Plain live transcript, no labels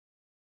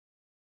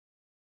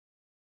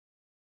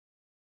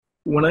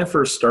When I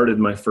first started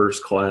my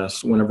first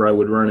class, whenever I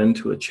would run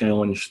into a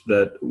challenge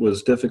that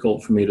was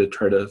difficult for me to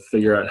try to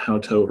figure out how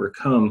to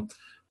overcome,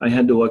 I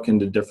had to look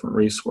into different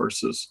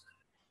resources.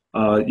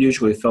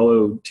 Usually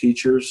fellow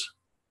teachers,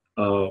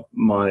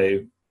 my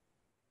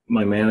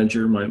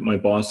manager, my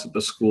boss at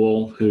the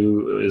school,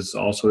 who is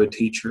also a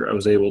teacher, I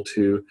was able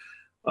to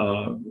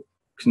uh,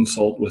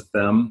 consult with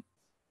them.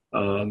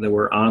 There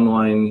were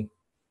online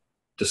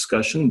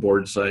discussion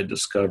boards I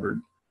discovered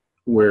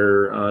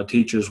where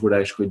teachers would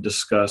actually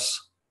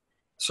discuss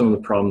some of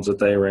the problems that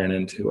they ran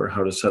into or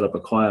how to set up a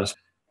class.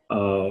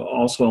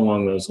 Also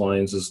along those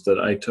lines is that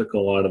I took a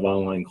lot of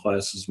online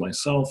classes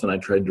myself, and I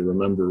tried to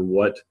remember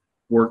what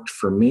worked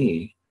for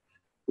me,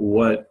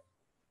 what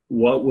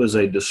was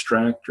a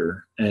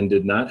distractor and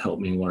did not help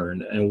me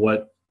learn, and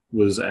what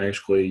was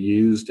actually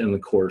used in the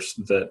course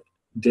that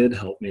did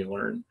help me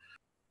learn.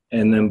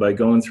 And then by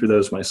going through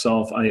those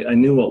myself, I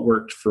knew what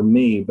worked for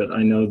me, but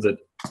I know that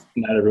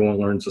not everyone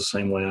learns the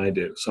same way I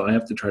do. So I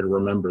have to try to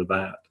remember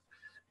that.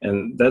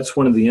 And that's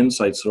one of the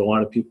insights that a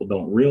lot of people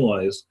don't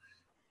realize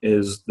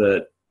is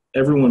that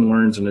everyone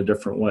learns in a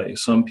different way.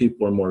 Some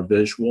people are more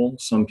visual,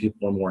 some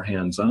people are more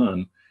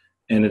hands-on,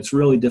 and it's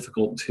really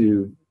difficult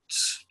to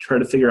try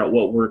to figure out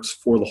what works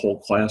for the whole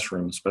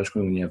classroom,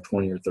 especially when you have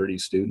 20 or 30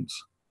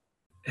 students.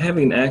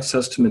 Having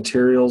access to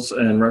materials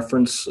and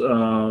reference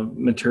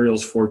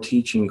materials for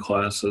teaching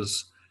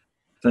classes,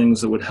 things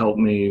that would help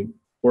me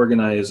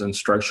organize and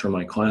structure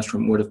my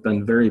classroom, would have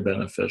been very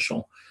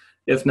beneficial.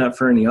 If not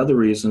for any other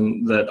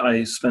reason, that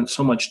I spent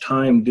so much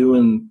time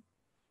doing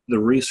the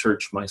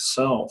research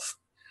myself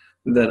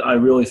that I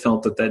really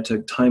felt that that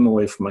took time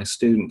away from my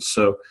students.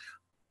 So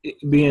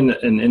being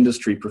an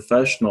industry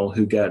professional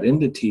who got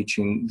into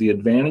teaching, the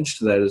advantage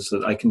to that is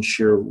that I can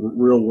share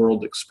real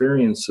world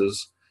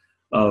experiences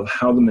of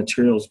how the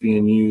material is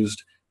being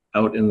used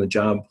out in the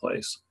job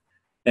place.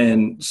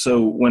 And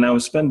so when I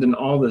was spending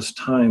all this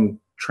time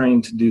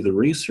trying to do the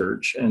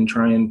research and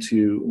trying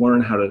to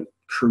learn how to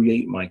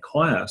create my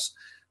class,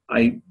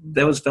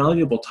 that was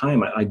valuable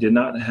time. I did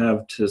not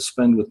have to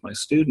spend with my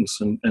students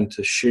and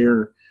to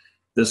share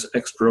this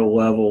extra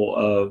level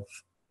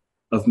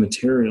of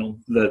material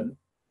that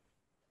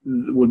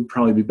would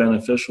probably be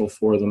beneficial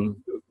for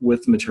them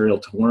with material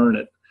to learn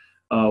it.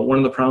 One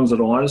of the problems that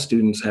a lot of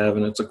students have,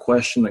 and it's a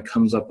question that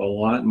comes up a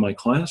lot in my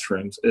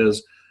classrooms,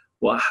 is,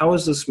 well, how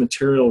is this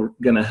material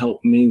going to help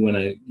me when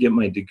I get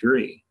my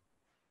degree?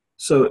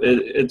 So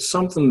it's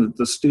something that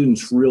the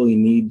students really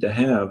need to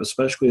have,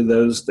 especially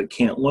those that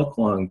can't look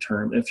long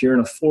term. If you're in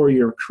a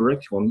 4-year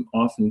curriculum,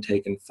 often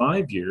taking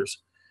 5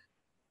 years,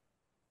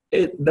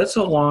 that's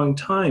a long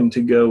time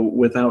to go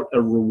without a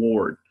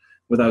reward,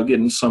 without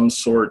getting some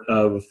sort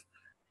of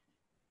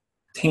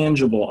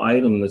tangible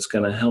item that's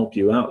going to help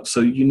you out.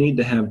 So you need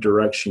to have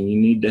direction. You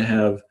need to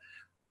have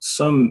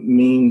some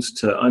means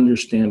to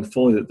understand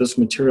fully that this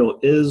material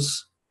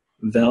is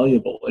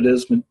valuable. It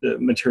is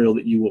material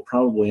that you will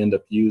probably end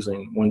up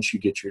using once you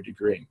get your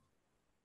degree.